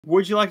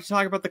Would you like to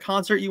talk about the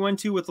concert you went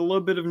to with a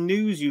little bit of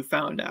news you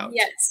found out?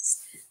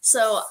 Yes.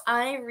 So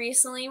I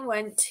recently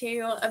went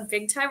to a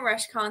Big Time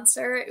Rush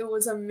concert. It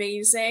was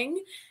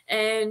amazing.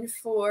 And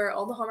for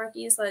all the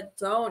Hallmarkies that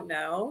don't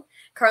know,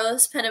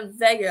 Carlos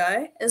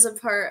Penavega is a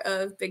part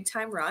of Big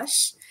Time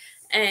Rush.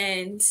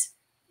 And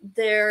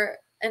they're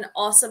an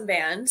awesome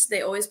band.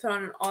 They always put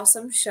on an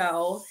awesome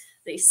show.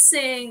 They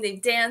sing, they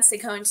dance, they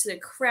come into the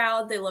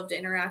crowd. They love to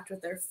interact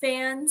with their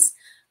fans.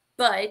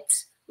 But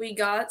we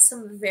got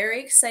some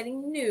very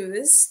exciting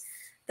news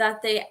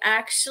that they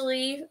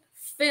actually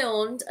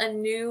filmed a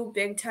new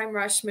Big Time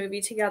Rush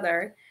movie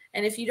together.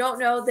 And if you don't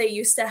know, they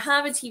used to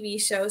have a TV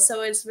show,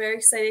 so it's very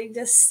exciting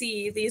to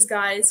see these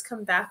guys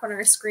come back on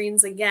our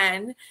screens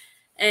again.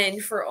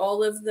 And for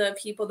all of the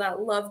people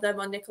that love them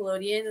on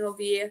Nickelodeon, it'll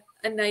be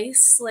a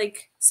nice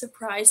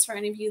surprise for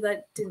any of you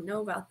that didn't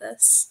know about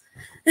this.